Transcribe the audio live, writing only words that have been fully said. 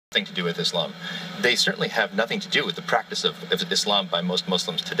nothing to do with Islam. They certainly have nothing to do with the practice of Islam by most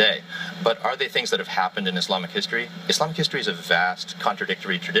Muslims today. But are they things that have happened in Islamic history? Islamic history is a vast,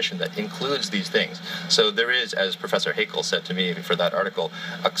 contradictory tradition that includes these things. So there is, as Professor Haeckel said to me for that article,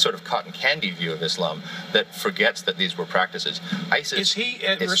 a sort of cotton candy view of Islam that forgets that these were practices. ISIS, is he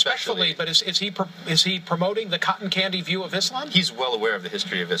respectfully, but is he promoting the cotton candy view of Islam? He's well aware of the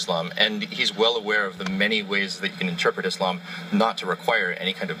history of Islam, and he's well aware of the many ways that you can interpret Islam not to require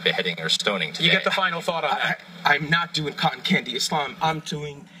any kind of beheading or stoning today. You get the final thought on that. I'm not doing cotton candy Islam. I'm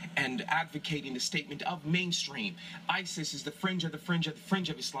doing and advocating the statement of mainstream. ISIS is the fringe of the fringe of the fringe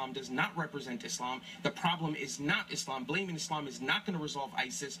of Islam, does not represent Islam. The problem is not Islam. Blaming Islam is not going to resolve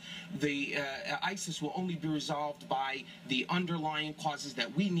ISIS. The ISIS will only be resolved by the underlying causes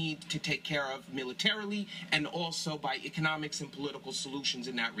that we need to take care of militarily, and also by economics and political solutions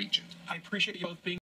in that region. I appreciate you both being